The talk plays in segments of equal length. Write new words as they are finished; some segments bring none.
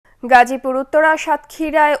গাজীপুর উত্তরা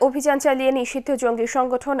সাতক্ষীরায় অভিযান চালিয়ে নিষিদ্ধ জঙ্গি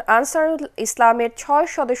সংগঠন আনসারুল ইসলামের ৬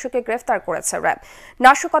 সদস্যকে গ্রেফতার করেছে র্যাব।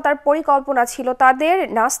 নাশকতার পরিকল্পনা ছিল তাদের,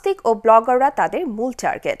 নাস্তিক ও ব্লগাররা তাদের মূল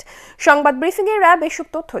টার্গেট। সংবাদ ব্রিফিংয়ে র্যাব এসব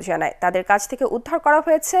তথ্য জানায়। তাদের কাছ থেকে উদ্ধার করা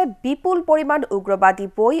হয়েছে বিপুল পরিমাণ উগ্রবাদী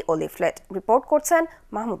বই ও লিফলেট। রিপোর্ট করছেন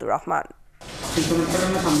মাহমুদুর রহমান।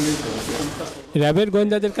 র্যাবের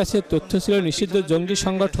গোয়েন্দাদের কাছে তথ্য ছিল নিষিদ্ধ জঙ্গি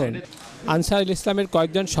সংগঠন আনসারুল ইসলামের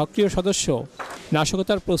কয়েকজন সক্রিয় সদস্য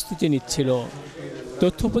নাশকতার প্রস্তুতি নিচ্ছিল।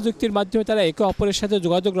 তথ্য প্রযুক্তির মাধ্যমে তারা একে অপরের সাথে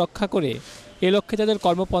যোগাযোগ রক্ষা করে এ লক্ষ্যে তাদের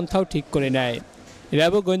কর্মপন্থাও ঠিক করে নেয়।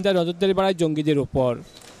 র্যাব ও গোয়েন্দা নজরদারি বাড়ায় জঙ্গিদের উপর।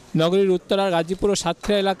 নগরীর উত্তরার গাজীপুর ও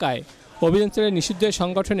সাতক্ষীরা এলাকায় অভিযান চালিয়ে নিষিদ্ধ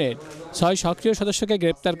সংগঠনের ৬ সক্রিয় সদস্যকে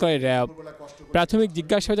গ্রেপ্তার করে র্যাব। প্রাথমিক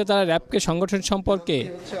জিজ্ঞাসাবাদে তারা র্যাবকে সংগঠন সম্পর্কে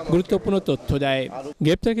গুরুত্বপূর্ণ তথ্য দেয়।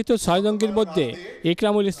 গ্রেপ্তারকৃত ৬ জঙ্গির মধ্যে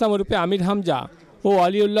ইকরামুল ইসলাম ওরূপে আমির হামজা ও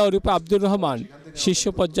আলিউল্লাহ ওরূপে আব্দুর রহমান শীর্ষ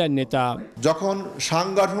পর্যায়ের নেতা। যখন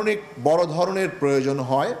সাংগঠনিক বড় ধরনের প্রয়োজন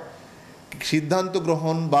হয়, সিদ্ধান্ত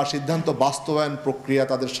গ্রহণ বা সিদ্ধান্ত বাস্তবায়ন প্রক্রিয়া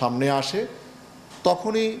তাদের সামনে আসে,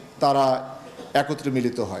 তখনই তারা একত্রে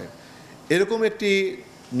মিলিত হয়। এরকম একটি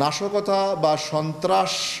নাশকতা বা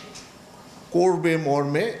সন্ত্রাস করবে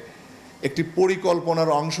মর্মে একটি পরিকল্পনার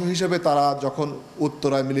অংশ হিসেবে তারা যখন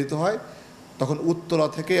উত্তরায় মিলিত হয়, তখন উত্তরা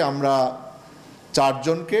থেকে আমরা ৪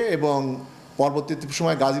 জনকে এবং পরবর্তী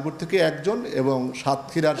সময় গাজীপুর থেকে ১ জন এবং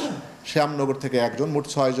সাতক্ষীরার শ্যামনগর থেকে ১ জন, মোট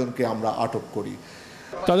 ৬ জনকে আমরা আটক করি।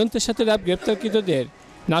 তদন্তের সাথে র্যাব গ্রেপ্তারকৃতদের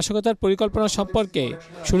নাশকতার পরিকল্পনা সম্পর্কে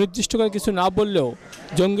সুনির্দিষ্ট করে কিছু না বললেও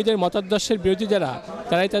জঙ্গিদের মতাদর্শের বিরোধী যারা,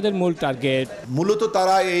 তারাই তাদের মূল টার্গেট। মূলত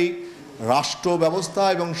তারা এই রাষ্ট্র ব্যবস্থা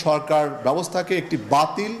এবং সরকার ব্যবস্থাকে একটি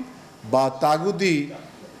বাতিল বা তাগুদি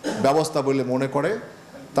ব্যবস্থা বলে মনে করে।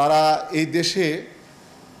 তারা এই দেশে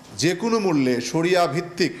যে কোনো মূল্যে শরিয়া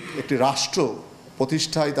ভিত্তিক একটি রাষ্ট্র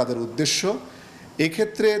প্রতিষ্ঠাই তাদের উদ্দেশ্য।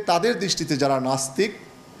 এক্ষেত্রে তাদের দৃষ্টিতে যারা নাস্তিক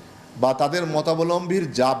বা তাদের মতাবলম্বীর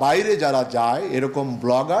বাইরে যারা যায়, এরকম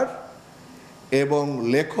ব্লগার এবং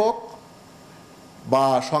লেখক বা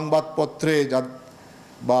সংবাদপত্রে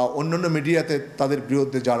বা অন্যান্য মিডিয়াতে তাদের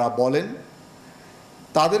বিরুদ্ধে যারা বলেন,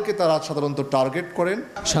 তাদেরকে তারা সাধারণত টার্গেট করেন।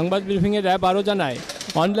 সংবাদ ব্রিফিংয়ে র্যাব আরও জানায়,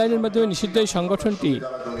 অনলাইনের মাধ্যমে নিষিদ্ধ এই সংগঠনটি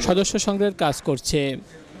সদস্য সংগ্রহের কাজ করছে।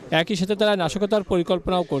 একই সাথে তারা নাশকতার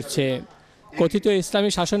পরিকল্পনাও করছে। কথিত ইসলামী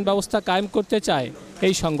শাসন ব্যবস্থা কায়েম করতে চায়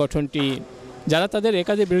এই সংগঠনটি। যারা তাদের এ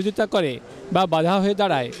কাজে বিরোধিতা করে বা বাধা হয়ে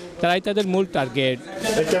দাঁড়ায়, তারাই তাদের মূল টার্গেট।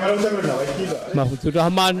 মাহমুদুর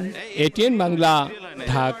রহমান, ATN বাংলা,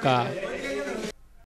 ঢাকা।